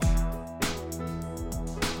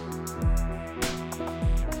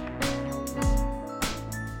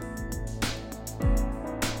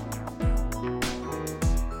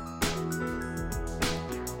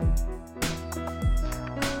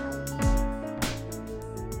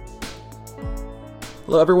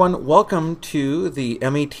Hello, everyone. Welcome to the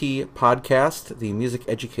MET podcast, the Music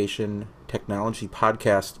Education Technology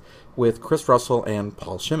podcast with Chris Russell and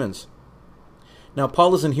Paul Shimmons. Now,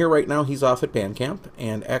 Paul isn't here right now. He's off at band camp,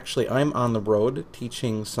 and actually I'm on the road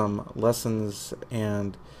teaching some lessons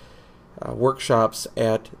and workshops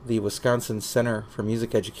at the Wisconsin Center for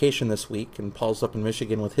Music Education this week, and Paul's up in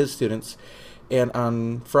Michigan with his students. And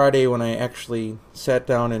on Friday, when I actually sat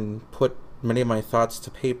down and put many of my thoughts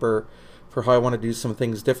to paper for how I want to do some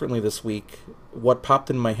things differently this week, what popped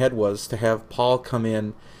in my head was to have Paul come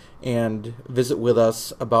in and visit with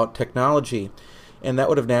us about technology. And that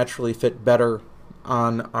would have naturally fit better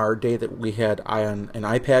on our day that we had an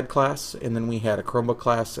iPad class, and then we had a Chromebook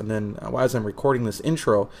class, and then as I'm recording this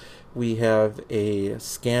intro, we have a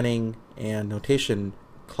scanning and notation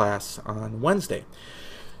class on Wednesday.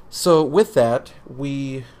 So with that,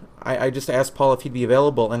 I just asked Paul if he'd be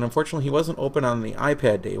available, and unfortunately he wasn't open on the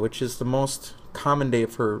iPad day, which is the most common day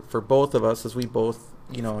for both of us, as we both,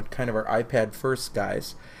 kind of are iPad first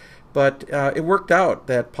guys. But it worked out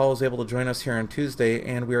that Paul was able to join us here on Tuesday,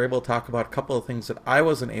 and we were able to talk about a couple of things that I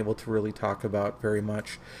wasn't able to really talk about very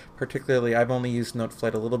much. Particularly, I've only used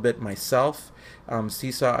NoteFlight a little bit myself.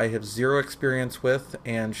 Seesaw I have zero experience with,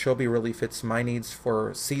 and Shobi really fits my needs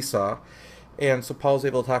for Seesaw. And so Paul's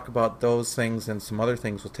able to talk about those things and some other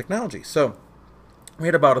things with technology. So we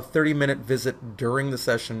had about a 30-minute visit during the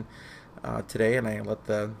session today, and I let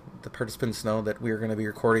the participants know that we are going to be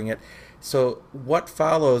recording it. So what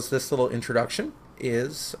follows this little introduction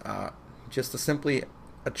is just simply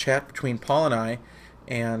a chat between Paul and I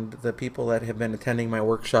and the people that have been attending my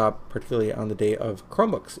workshop, particularly on the day of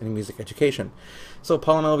Chromebooks in music education. So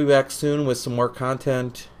Paul and I will be back soon with some more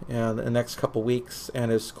content in the next couple weeks,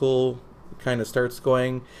 and as school kind of starts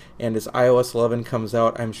going and as iOS 11 comes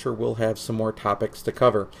out, I'm sure we'll have some more topics to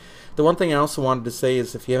cover. The one thing I also wanted to say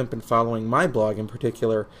is, if you haven't been following my blog in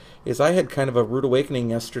particular, is I had kind of a rude awakening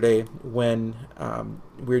yesterday when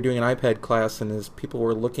we were doing an iPad class, and as people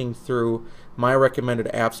were looking through my recommended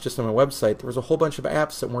apps just on my website, there was a whole bunch of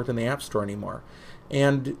apps that weren't in the App Store anymore.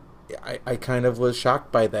 And I kind of was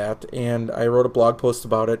shocked by that, and I wrote a blog post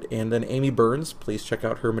about it, and then Amy Burns, please check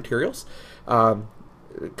out her materials,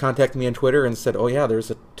 contacted me on Twitter and said, oh yeah,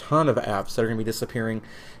 there's a ton of apps that are going to be disappearing,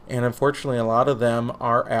 and unfortunately a lot of them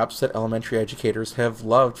are apps that elementary educators have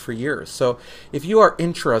loved for years. So if you are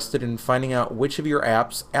interested in finding out which of your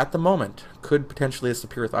apps at the moment could potentially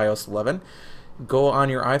disappear with iOS 11, go on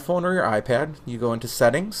your iPhone or your iPad, you go into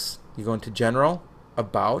Settings, you go into General,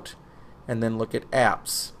 About, and then look at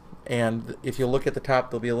Apps. And if you look at the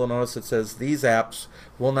top, there'll be a little notice that says these apps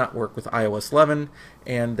will not work with iOS 11,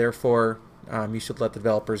 and therefore you should let the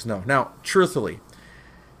developers know. Now, truthfully,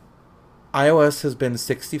 iOS has been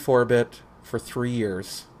 64-bit for 3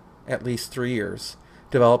 years, at least 3 years.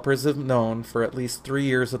 Developers have known for at least 3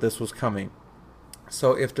 years that this was coming.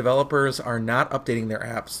 So if developers are not updating their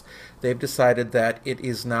apps, they've decided that it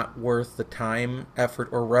is not worth the time, effort,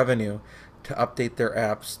 or revenue to update their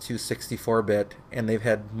apps to 64-bit, and they've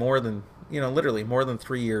had more than literally more than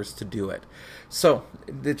 3 years to do it. So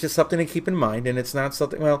it's just something to keep in mind, and it's not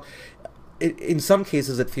something, in some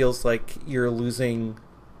cases it feels like you're losing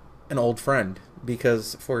an old friend,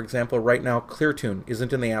 because, for example, right now ClearTune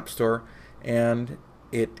isn't in the App Store, and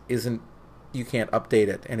you can't update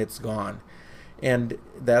it, and it's gone. And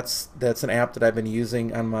that's an app that I've been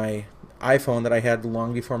using on my iPhone that I had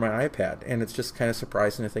long before my iPad, and it's just kind of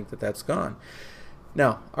surprising to think that that's gone.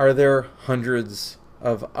 Now, are there hundreds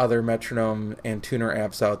of other metronome and tuner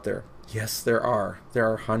apps out there? Yes, there are.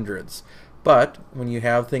 There are hundreds. But when you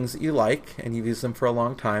have things that you like and you've used them for a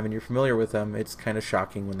long time and you're familiar with them, it's kind of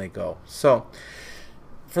shocking when they go. So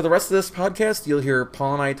for the rest of this podcast, you'll hear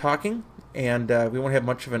Paul and I talking, and we won't have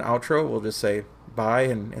much of an outro. We'll just say bye,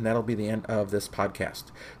 and that'll be the end of this podcast.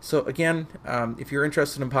 So again, if you're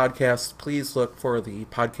interested in podcasts, please look for the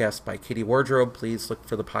podcast by Katie Wardrobe. Please look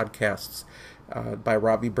for the podcasts by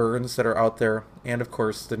Robbie Burns that are out there, and of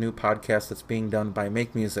course the new podcast that's being done by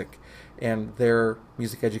Make Music and their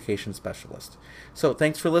music education specialist. So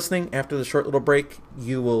thanks for listening. After the short little break,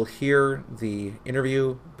 you will hear the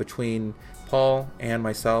interview between Paul and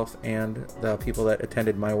myself and the people that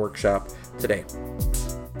attended my workshop today.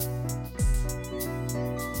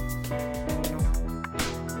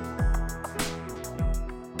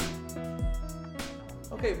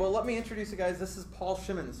 Okay, well, let me introduce you guys. This is Paul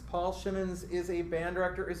Shimmons. Paul Shimmons is a band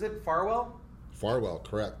director. Is it Farwell? Farwell,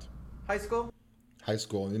 correct. High school? High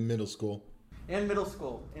school and middle school. And middle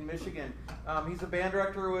school in Michigan. He's a band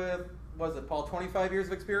director with, was it, Paul, 25 years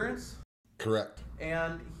of experience? Correct.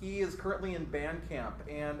 And he is currently in band camp.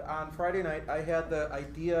 And on Friday night, I had the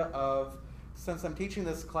idea of, since I'm teaching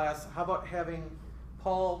this class, how about having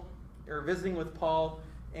Paul, or visiting with Paul,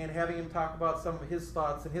 and having him talk about some of his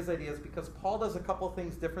thoughts and his ideas, because Paul does a couple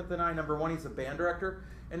things different than I. Number one, he's a band director,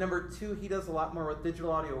 and number two, he does a lot more with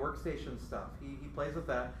digital audio workstation stuff. He plays with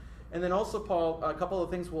that. And then also, Paul, a couple of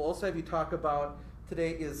things we'll also have you talk about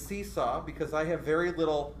today is Seesaw, because I have very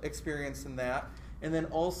little experience in that. And then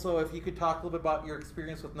also, if you could talk a little bit about your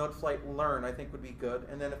experience with NoteFlight Learn, I think would be good.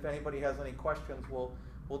 And then if anybody has any questions, we'll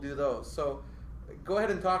do those. So go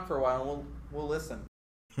ahead and talk for a while, and we'll listen.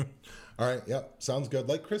 All right. Yep. Sounds good.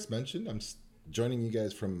 Like Chris mentioned, I'm joining you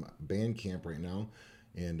guys from band camp right now.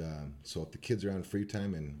 And so if the kids are on free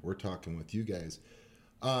time and we're talking with you guys,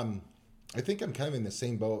 I think I'm kind of in the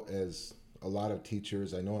same boat as a lot of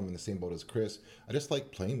teachers. I know I'm in the same boat as Chris. I just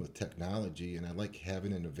like playing with technology, and I like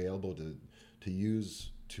having it available to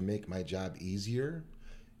use to make my job easier.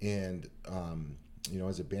 And,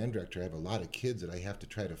 as a band director, I have a lot of kids that I have to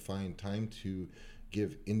try to find time to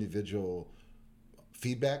give individual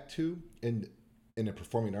feedback to. And in a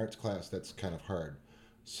performing arts class, that's kind of hard.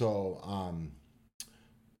 So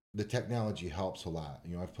the technology helps a lot.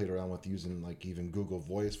 I've played around with using like even Google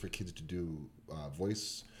Voice for kids to do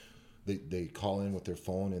voice. They call in with their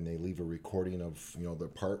phone and they leave a recording of their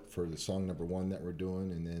part for the song number one that we're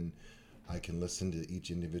doing, and then I can listen to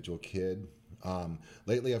each individual kid.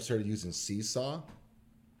 Lately, I've started using Seesaw,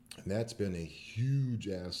 and that's been a huge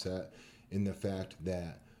asset in the fact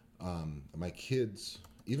that my kids,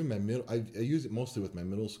 even my I use it mostly with my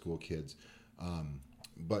middle school kids,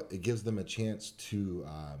 but it gives them a chance to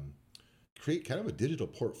create kind of a digital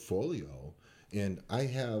portfolio. And I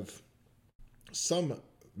have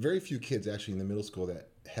very few kids actually in the middle school that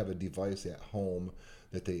have a device at home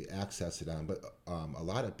that they access it on, but a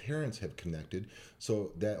lot of parents have connected,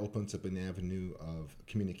 so that opens up an avenue of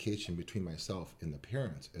communication between myself and the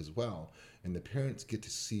parents as well, and the parents get to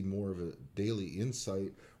see more of a daily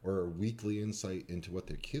insight or a weekly insight into what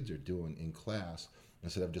their kids are doing in class,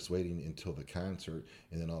 instead of just waiting until the concert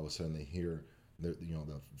and then all of a sudden they hear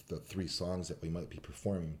the three songs that we might be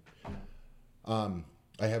performing.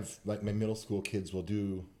 I have, like, my middle school kids will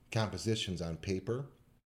do compositions on paper,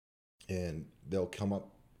 and they'll come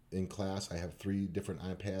up in class. I have 3 different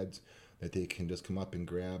iPads that they can just come up and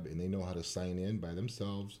grab, and they know how to sign in by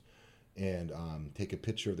themselves and take a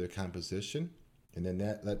picture of their composition, and then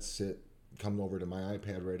that lets it come over to my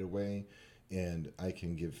iPad right away, and I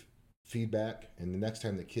can give feedback. And the next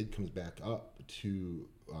time the kid comes back up to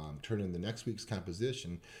turn in the next week's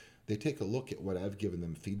composition, they take a look at what I've given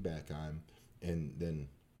them feedback on. And then,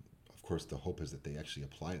 of course, the hope is that they actually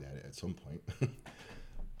apply that at some point.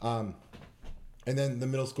 And then the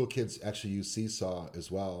middle school kids actually use Seesaw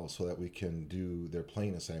as well, so that we can do their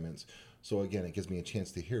playing assignments. So again, it gives me a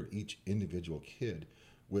chance to hear each individual kid,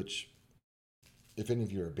 which, if any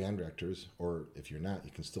of you are band directors, or if you're not,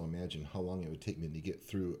 you can still imagine how long it would take me to get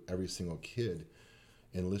through every single kid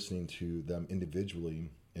and listening to them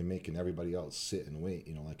individually and making everybody else sit and wait,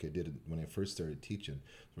 like I did when I first started teaching.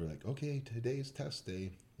 So we're like, okay, today's test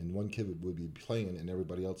day, and one kid would be playing and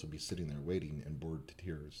everybody else would be sitting there waiting and bored to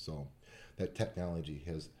tears. So that technology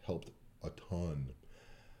has helped a ton.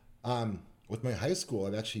 With my high school,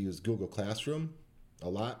 I've actually used Google Classroom a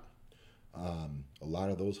lot. A lot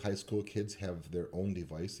of those high school kids have their own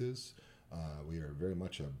devices. We are very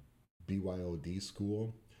much a BYOD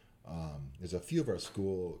school. There's a few of our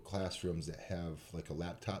school classrooms that have like a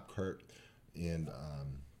laptop cart, and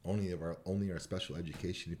only our special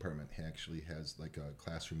education department actually has like a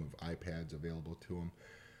classroom of iPads available to them.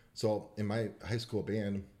 So in my high school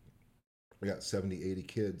band, we got 70, 80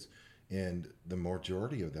 kids, and the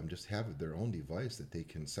majority of them just have their own device that they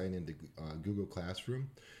can sign into Google Classroom.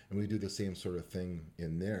 And we do the same sort of thing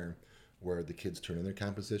in there, where the kids turn in their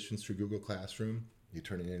compositions through Google Classroom. You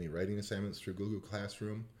turn in any writing assignments through Google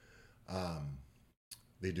Classroom.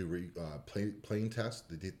 They do playing tests.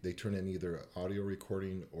 They turn in either audio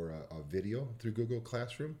recording or a video through Google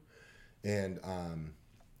Classroom. And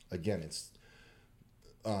again, it's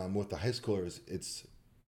with the high schoolers, it's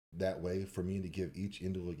that way for me to give each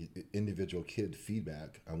individual kid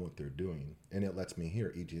feedback on what they're doing, and it lets me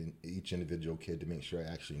hear each individual kid to make sure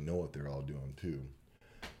I actually know what they're all doing too.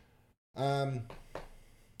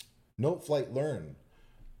 NoteFlight Learn,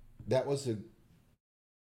 that was a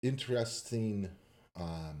interesting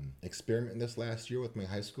experiment this last year with my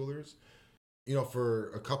high schoolers.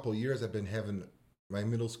 For a couple years, I've been having my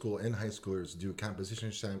middle school and high schoolers do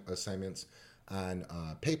composition assignments on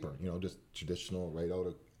paper, just traditional, write out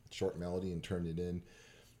a short melody and turn it in.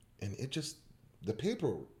 And the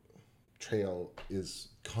paper trail is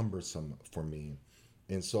cumbersome for me.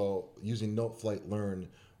 And so using NoteFlight Learn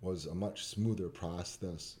was a much smoother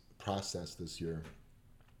process this year.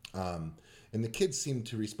 And the kids seemed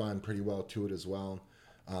to respond pretty well to it as well.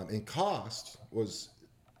 And cost was,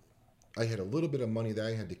 I had a little bit of money that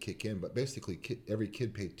I had to kick in, but basically every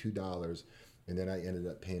kid paid $2, and then I ended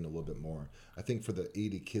up paying a little bit more. I think for the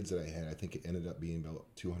 80 kids that I had, I think it ended up being about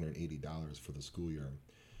 $280 for the school year.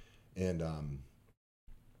 And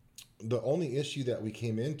the only issue that we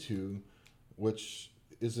came into, which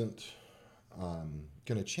isn't going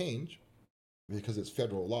to change because it's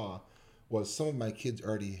federal law, was some of my kids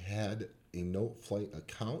already had a Note Flight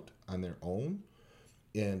account on their own,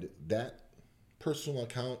 and that personal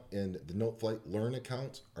account and the Note Flight Learn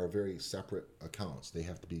account are very separate accounts. They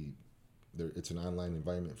have to be there. It's an online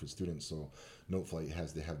environment for students, so Note Flight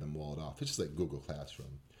has to have them walled off. It's just like Google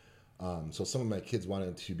Classroom. So some of my kids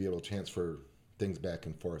wanted to be able to transfer things back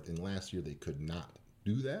and forth, and last year they could not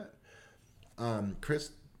do that.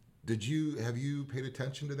 Chris, have you paid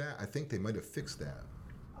attention to that? I think they might have fixed that.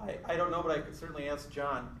 I don't know, but I could certainly ask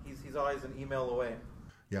John. He's always an email away.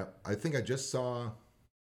 Yeah, I think I just saw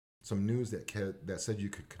some news that said you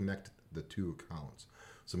could connect the two accounts,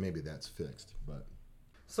 so maybe that's fixed. But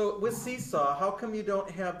so with Seesaw, how come you don't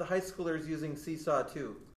have the high schoolers using Seesaw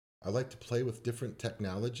too? I like to play with different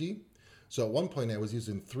technology. So at one point, I was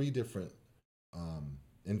using 3 different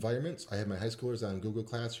environments. I had my high schoolers on Google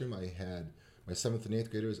Classroom. I had my 7th and 8th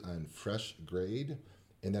graders on Fresh Grade,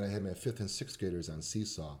 and then I had my 5th and 6th graders on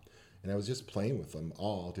Seesaw. And I was just playing with them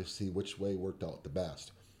all to see which way worked out the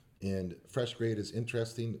best. And Fresh Grade is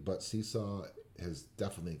interesting, but Seesaw has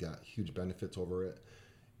definitely got huge benefits over it.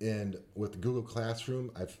 And with Google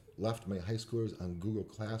Classroom, I've left my high schoolers on Google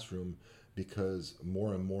Classroom because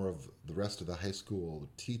more and more of the rest of the high school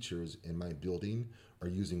teachers in my building are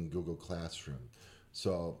using Google Classroom.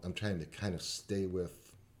 So I'm trying to kind of stay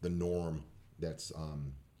with the norm that's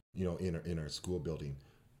in our school building.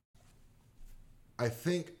 I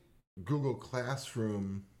think Google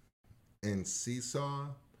Classroom and Seesaw,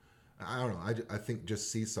 I don't know. I think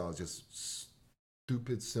just Seesaw is just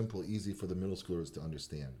stupid, simple, easy for the middle schoolers to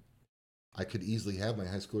understand. I could easily have my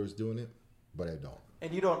high schoolers doing it, but I don't.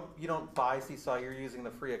 And you don't buy Seesaw. You're using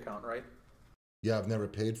the free account, right? Yeah, I've never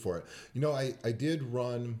paid for it. I did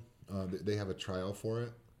run. They have a trial for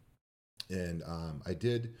it, and I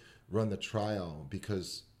did run the trial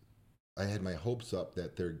because I had my hopes up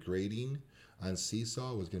that their grading on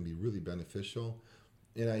Seesaw was going to be really beneficial,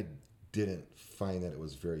 and I didn't find that it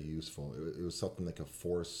was very useful. It was something like a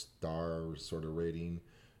 4-star sort of rating,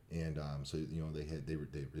 and so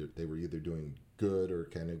they were either doing good or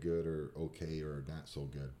kind of good or okay or not so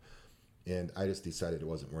good, and I just decided it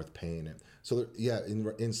wasn't worth paying it. So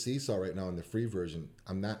in Seesaw right now in the free version,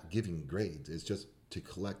 I'm not giving grades. It's just to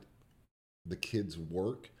collect the kids'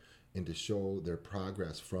 work and to show their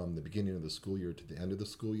progress from the beginning of the school year to the end of the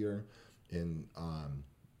school year, and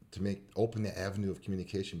to open the avenue of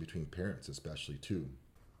communication between parents, especially too.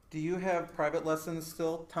 Do you have private lessons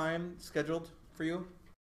still time scheduled for you?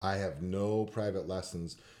 I have no private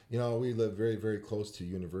lessons. We live very, very close to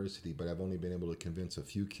university, but I've only been able to convince a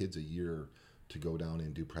few kids a year to go down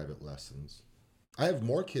and do private lessons. I have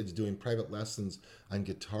more kids doing private lessons on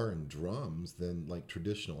guitar and drums than like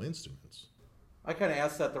traditional instruments. I kind of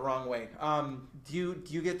asked that the wrong way. Do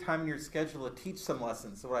you get time in your schedule to teach some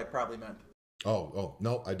lessons? Is what I probably meant. Oh,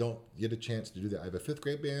 no, I don't get a chance to do that. I have a 5th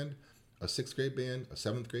grade band, a 6th grade band, a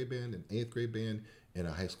 7th grade band, an 8th grade band, and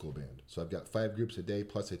a high school band. So I've got 5 groups a day,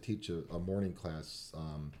 plus I teach a morning class.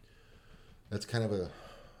 That's kind of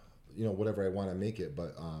whatever I want to make it,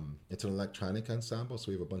 but it's an electronic ensemble,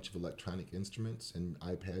 so we have a bunch of electronic instruments and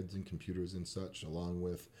iPads and computers and such, along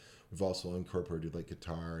with, we've also incorporated like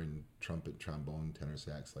guitar and trumpet, trombone, tenor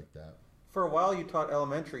sax, like that. For a while you taught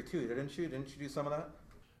elementary too, didn't you? Didn't you do some of that?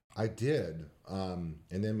 I did, and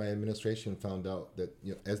then my administration found out that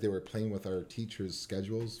as they were playing with our teachers'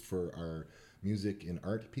 schedules for our music and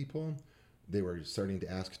art people, they were starting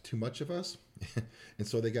to ask too much of us, and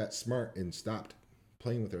so they got smart and stopped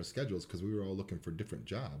playing with our schedules because we were all looking for different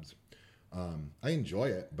jobs. I enjoy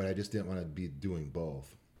it, but I just didn't want to be doing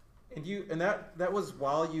both. And that was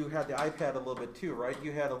while you had the iPad a little bit too, right?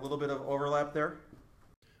 You had a little bit of overlap there.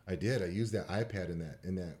 I did. I used that iPad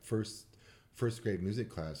in that first grade music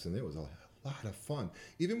class, and it was a lot of fun.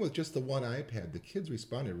 Even with just the one iPad, the kids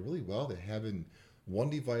responded really well to having one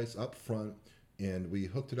device up front, and we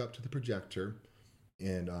hooked it up to the projector,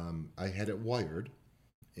 and I had it wired,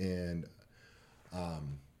 and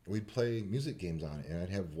we'd play music games on it, and I'd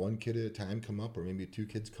have one kid at a time come up, or maybe 2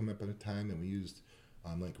 kids come up at a time, and we used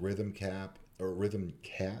like Rhythm Cat,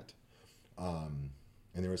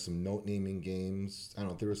 and there were some note naming games. I don't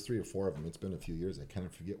know, there was 3 or 4 of them. It's been a few years. I kind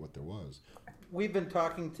of forget what there was. we've been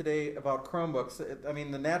talking today about Chromebooks. I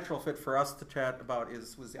mean, the natural fit for us to chat about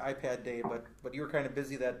was the iPad day, but you were kind of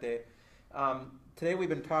busy that day. Today we've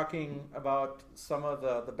been talking about some of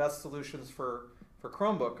the best solutions for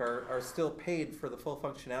Chromebook are still paid for the full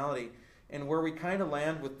functionality, and where we kind of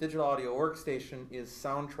land with Digital Audio Workstation is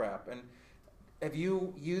Soundtrap. And have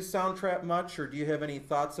you used Soundtrap much, or do you have any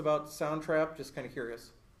thoughts about Soundtrap? Just kind of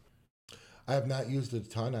curious. I have not used it a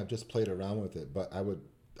ton. I've just played around with it, but I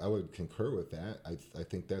would concur with that. I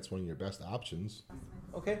think that's one of your best options.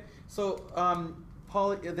 Okay, so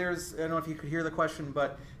Paul, I don't know if you could hear the question,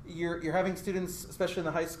 but you're having students, especially in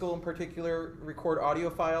the high school in particular, record audio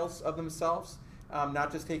files of themselves,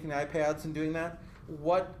 not just taking the iPads and doing that.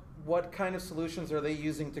 What kind of solutions are they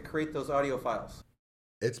using to create those audio files?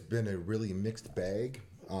 It's been a really mixed bag.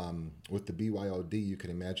 With the BYOD, you can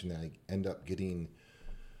imagine that I end up getting,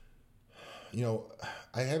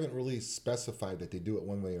 I haven't really specified that they do it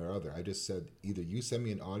one way or other. I just said either you send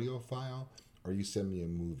me an audio file or you send me a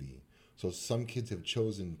movie. So some kids have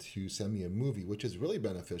chosen to send me a movie, which is really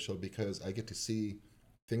beneficial because I get to see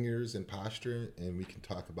fingers and posture, and we can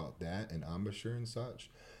talk about that and embouchure and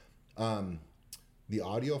such. The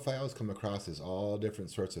audio files come across as all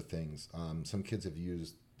different sorts of things. Some kids have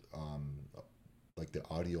used like the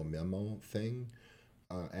audio memo thing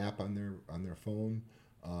app on their phone.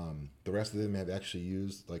 The rest of them have actually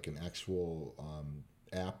used like an actual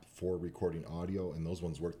app for recording audio, and those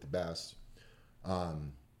ones work the best.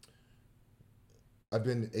 I've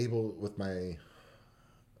been able with my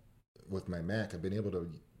Mac, I've been able to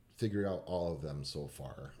figure out all of them so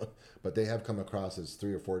far, but they have come across as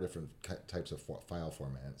 3 or 4 different types of file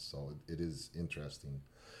formats, so it is interesting.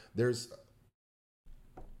 There's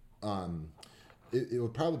it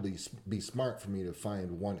would probably be smart for me to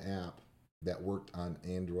find one app that worked on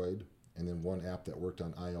Android and then one app that worked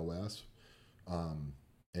on iOS,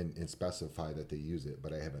 and specify that they use it,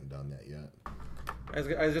 but I haven't done that yet.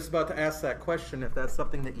 I was just about to ask that question, if that's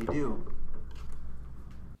something that you do.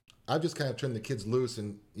 I've just kind of turned the kids loose,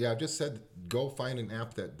 and I've just said, go find an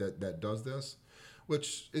app that does this,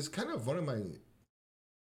 which is kind of one of my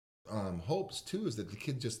hopes too, is that the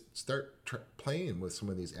kids just start playing with some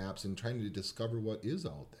of these apps and trying to discover what is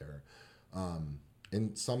out there.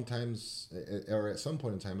 And sometimes, or at some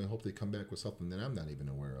point in time, I hope they come back with something that I'm not even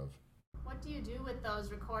aware of. What do you do with those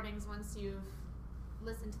recordings once you've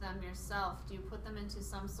listened to them yourself? Do you put them into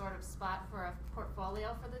some sort of spot for a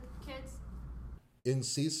portfolio for the kids? In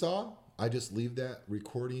Seesaw, I just leave that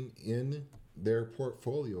recording in their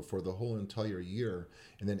portfolio for the whole entire year.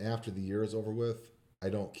 And then after the year is over with, I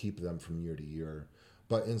don't keep them from year to year.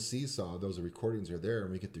 But in Seesaw, those recordings are there,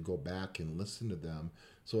 and we get to go back and listen to them.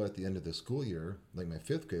 So at the end of the school year, like my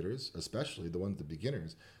 5th graders, especially the ones, the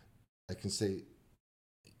beginners, I can say,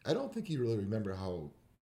 I don't think you really remember how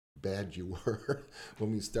bad you were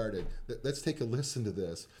when we started. Let's take a listen to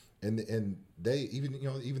this. And they, even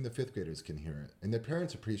the 5th graders can hear it. And their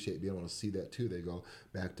parents appreciate being able to see that too. They go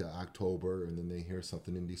back to October, and then they hear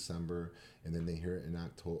something in December, and then they hear it in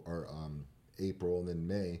October or April, and then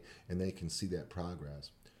May, and they can see that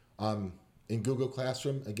progress. In Google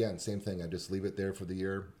Classroom, again, same thing. I just leave it there for the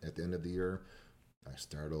year. At the end of the year, I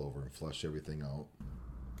start over and flush everything out.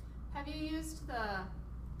 Have you used the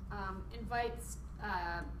invite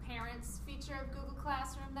parents feature of Google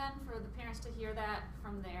Classroom then, for the parents to hear that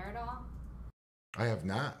from there at all? I have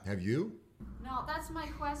not. Have you? No, that's my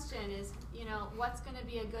question is, what's going to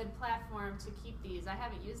be a good platform to keep these? I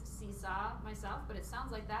haven't used Seesaw myself, but it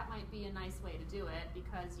sounds like that might be a nice way to do it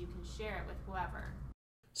because you can share it with whoever.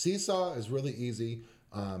 Seesaw is really easy.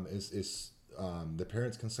 The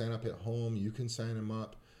parents can sign up at home. You can sign them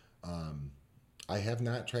up. I have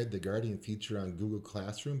not tried the Guardian feature on Google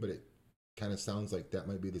Classroom, but it kind of sounds like that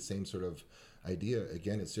might be the same sort of idea.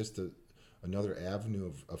 Again, it's just another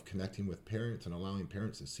avenue of connecting with parents and allowing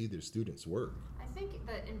parents to see their students' work. I think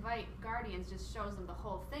the Invite Guardians just shows them the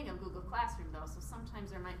whole thing of Google Classroom, though, so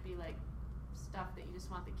sometimes there might be like stuff that you just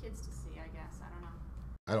want the kids to see, I guess.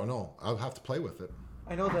 I don't know. I'll have to play with it.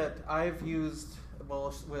 I know that I've used,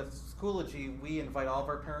 with Schoology, we invite all of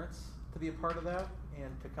our parents to be a part of that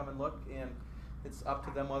and to come and look, and it's up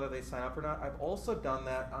to them whether they sign up or not. I've also done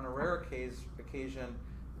that on a rare occasion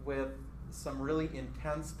with some really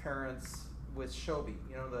intense parents with Shobi.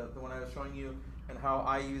 The one I was showing you, and how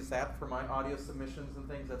I use that for my audio submissions and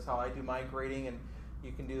things. That's how I do my grading, and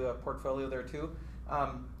you can do a portfolio there too.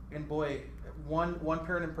 And boy, one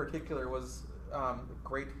parent in particular was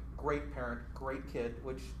great parent, great kid,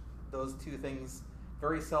 which those two things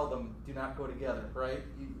very seldom do not go together, right?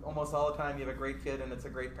 Almost all the time you have a great kid and it's a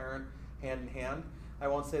great parent, hand in hand. I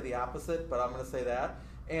won't say the opposite, but I'm going to say that.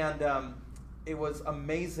 And it was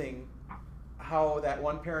amazing how that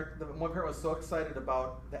one parent was so excited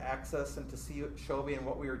about the access and to see Shelby and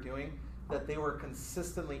what we were doing that they were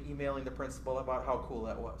consistently emailing the principal about how cool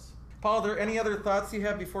that was. Paul, are there any other thoughts you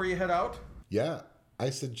have before you head out? Yeah,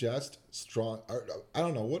 I suggest strong. I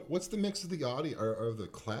don't know what's the mix of the audience or the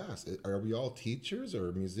class. Are we all teachers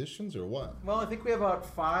or musicians or what? Well, I think we have about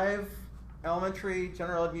 5 elementary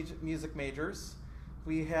general ed music majors.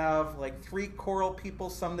 We have like 3 choral people,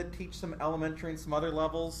 some that teach some elementary and some other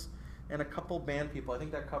levels, and a couple band people. I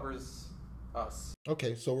think that covers us.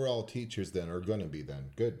 Okay, so we're all teachers then, or gonna be then.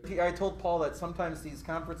 Good. I told Paul that sometimes these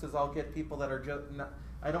conferences I'll get people that are just,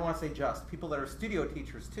 I don't want to say just, people that are studio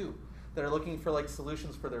teachers too, that are looking for like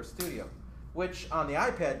solutions for their studio, which on the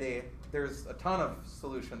iPad day, there's a ton of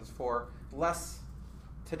solutions for, less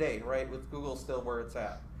today, right, with Google still where it's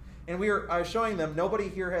at. And I was showing them, nobody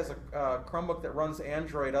here has a Chromebook that runs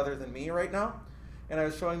Android other than me right now. And I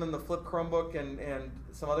was showing them the Flip Chromebook and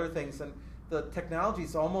some other things, and the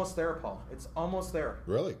technology's almost there, Paul. It's almost there.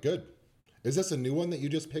 Really? Good. Is this a new one that you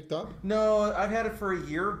just picked up? No, I've had it for a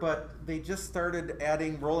year, but they just started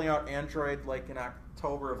rolling out Android like in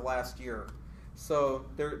October of last year. So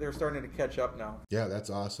they're starting to catch up now. Yeah, that's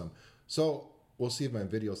awesome. So we'll see if my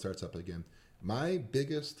video starts up again. My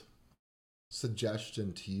biggest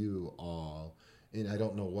suggestion to you all, and I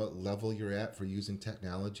don't know what level you're at for using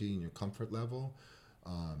technology and your comfort level,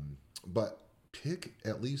 but pick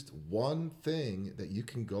at least one thing that you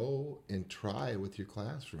can go and try with your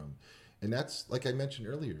classroom. And that's, like I mentioned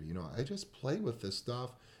earlier, I just play with this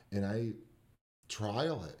stuff and I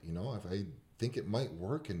trial it. If I think it might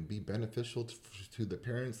work and be beneficial to the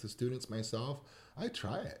parents, the students, myself, I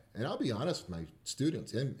try it. And I'll be honest with my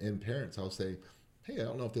students and parents. I'll say, hey, I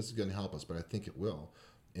don't know if this is going to help us, but I think it will.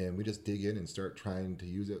 And we just dig in and start trying to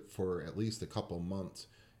use it for at least a couple months.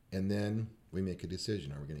 And then we make a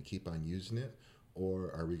decision. Are we going to keep on using it,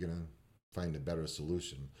 or are we going to find a better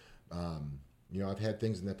solution? I've had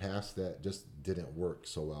things in the past that just didn't work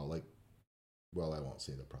so well. I won't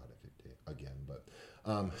say the product again, but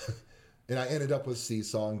and I ended up with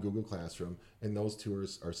Seesaw and Google Classroom, and those two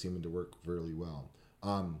are seeming to work really well.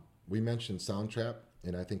 We mentioned Soundtrap,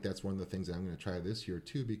 and I think that's one of the things that I'm going to try this year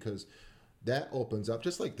too, because that opens up,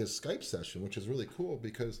 just like this Skype session, which is really cool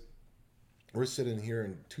because we're sitting here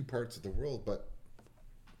in 2 parts of the world, but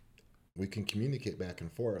we can communicate back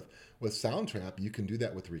and forth. With Soundtrap, you can do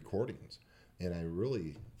that with recordings. And I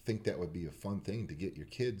really think that would be a fun thing to get your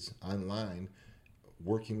kids online,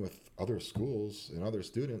 working with other schools and other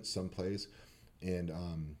students someplace, and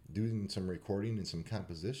doing some recording and some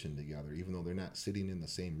composition together, even though they're not sitting in the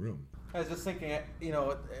same room. I was just thinking,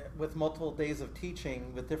 with multiple days of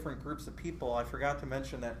teaching with different groups of people, I forgot to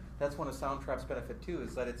mention that that's one of Soundtrap's benefit too,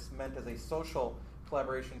 is that it's meant as a social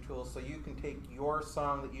collaboration tool. So you can take your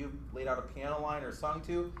song that you laid out a piano line or sung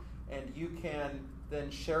to, and you can then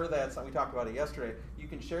share that song. We talked about it yesterday. You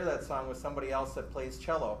can share that song with somebody else that plays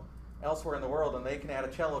cello elsewhere in the world, and they can add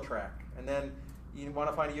a cello track. And then you want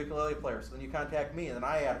to find a ukulele player, so then you contact me, and then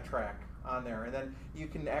I add a track on there. And then you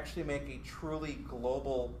can actually make a truly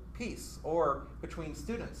global piece, or between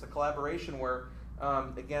students, a collaboration where,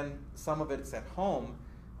 again, some of it's at home,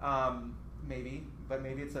 maybe, but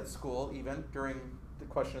maybe it's at school even. During the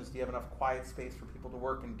question is, do you have enough quiet space for people to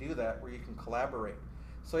work and do that, where you can collaborate?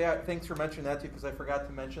 So yeah, thanks for mentioning that too, because I forgot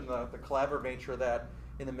to mention the collaborative nature of that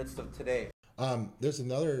in the midst of today. There's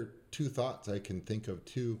another 2 thoughts I can think of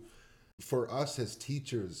too. For us as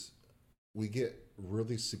teachers, we get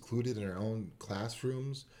really secluded in our own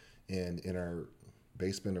classrooms and in our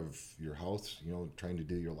basement of your house, trying to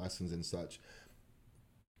do your lessons and such.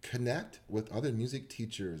 Connect with other music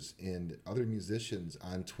teachers and other musicians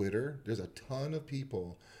on Twitter. There's a ton of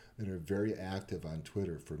people that are very active on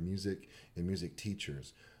Twitter for music and music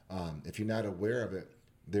teachers. If you're not aware of it,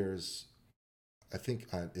 I think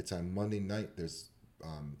it's on Monday night, there's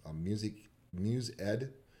a Muse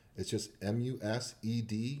Ed. It's just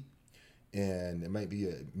MUSED, and it might be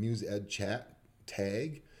a Muse Ed chat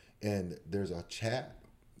tag, and there's a chat,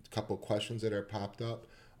 a couple questions that are popped up.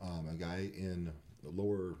 A guy in the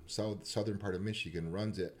lower southern part of Michigan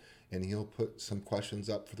runs it, and he'll put some questions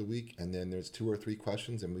up for the week, and then there's 2 or 3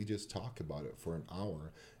 questions, and we just talk about it for an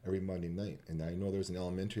hour every Monday night. And I know there's an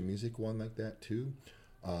elementary music one like that too.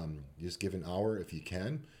 You just give an hour if you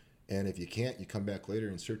can, and if you can't, you come back later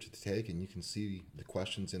and search the tag, and you can see the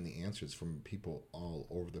questions and the answers from people all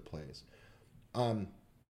over the place. And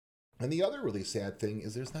the other really sad thing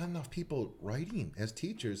is there's not enough people writing as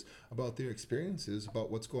teachers about their experiences,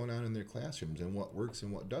 about what's going on in their classrooms and what works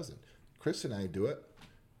and what doesn't. Chris and I do it,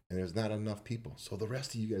 and there's not enough people. So the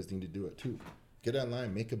rest of you guys need to do it too. Get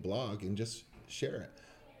online, make a blog, and just share it.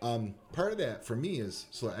 Part of that for me is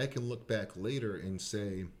so I can look back later and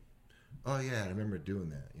say, oh yeah, I remember doing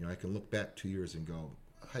that. You know, I can look back 2 years and go,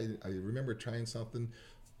 I remember trying something.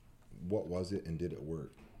 What was it and did it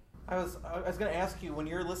work? I was going to ask you, when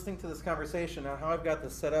you're listening to this conversation, how I've got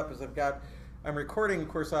this set up is I'm recording, of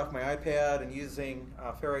course, off my iPad and using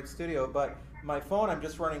Ferrite Studio, but my phone, I'm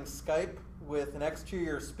just running Skype with an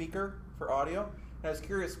exterior speaker for audio. And I was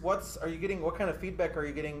curious, what kind of feedback are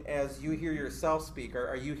you getting as you hear yourself speak?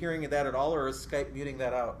 Are you hearing that at all, or is Skype muting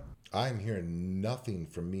that out? I'm hearing nothing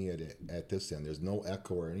from me at this end. There's no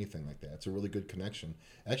echo or anything like that. It's a really good connection.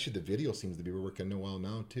 Actually, the video seems to be working well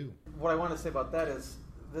now, too. What I want to say about that is,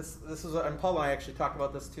 this is, and Paul and I actually talked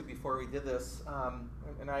about this, too, before we did this,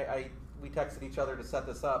 and we texted each other to set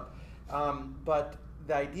this up. But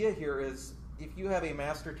the idea here is, if you have a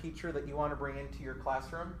master teacher that you want to bring into your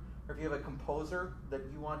classroom, or if you have a composer that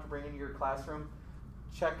you want to bring into your classroom,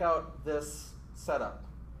 check out this setup.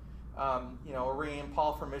 We're bringing in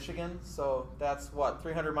Paul from Michigan, so that's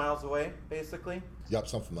 300 miles away, basically? Yep,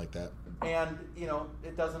 something like that. And,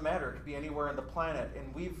 it doesn't matter. It could be anywhere on the planet.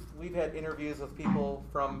 And we've had interviews with people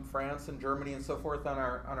from France and Germany and so forth on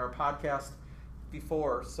our podcast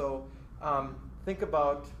before. So think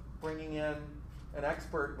about bringing in an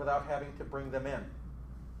expert without having to bring them in.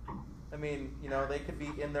 I mean, they could be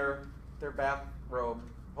in their bathrobe,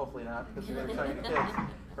 hopefully not, because they're trying to kids,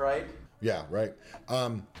 right? Yeah, right.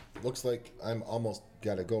 Looks like I'm almost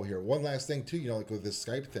got to go here. One last thing, too, like with this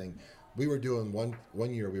Skype thing, we were doing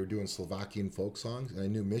one year, we were doing Slovakian folk songs, and I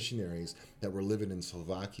knew missionaries that were living in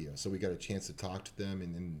Slovakia. So we got a chance to talk to them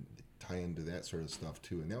and then tie into that sort of stuff,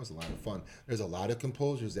 too. And that was a lot of fun. There's a lot of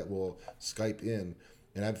composers that will Skype in,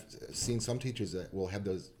 and I've seen some teachers that will have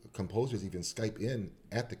those composers even Skype in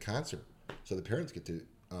at the concert. So the parents get to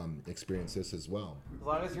experience this as well. As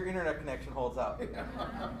long as your internet connection holds out.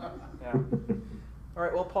 Yeah. All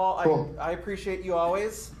right, well, Paul, Cool. I appreciate you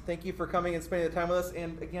always. Thank you for coming and spending the time with us.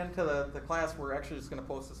 And again, to the class, we're actually just going to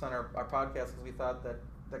post this on our podcast because we thought that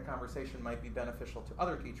that conversation might be beneficial to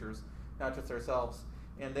other teachers, not just ourselves.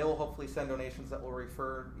 And they will hopefully send donations that will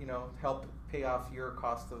help pay off your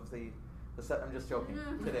cost of the set. I'm just joking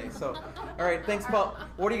today. So, all right, thanks, Paul.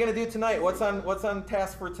 What are you going to do tonight? What's on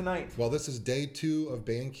task for tonight? Well, this is day 2 of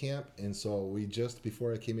band camp, and so we just,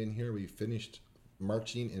 before I came in here, we finished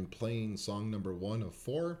marching and playing song number 1 of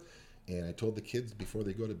 4, and I told the kids before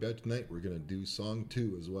they go to bed tonight, we're going to do song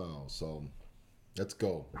 2 as well. So, let's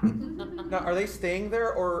go. Now, are they staying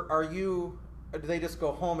there, or do they just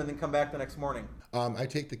go home and then come back the next morning? I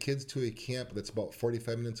take the kids to a camp that's about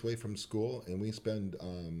 45 minutes away from school, and we spend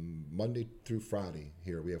Monday through Friday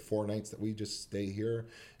here. We have 4 nights that we just stay here,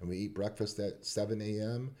 and we eat breakfast at 7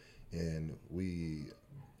 a.m., and we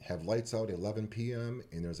have lights out at 11 p.m.,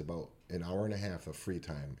 and there's about an hour and a half of free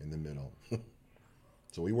time in the middle.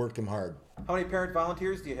 So we work them hard. How many parent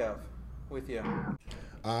volunteers do you have with you?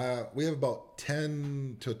 We have about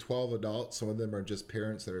 10 to 12 adults. Some of them are just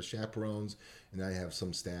parents that are chaperones, and I have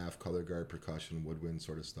some staff, color guard, percussion, woodwind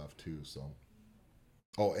sort of stuff too. So,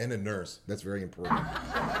 and a nurse. That's very important.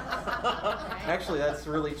 Actually, that's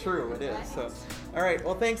really true. It is. So, all right.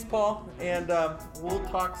 Well, thanks, Paul, and we'll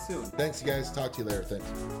talk soon. Thanks, you guys. Talk to you later.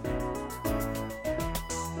 Thanks.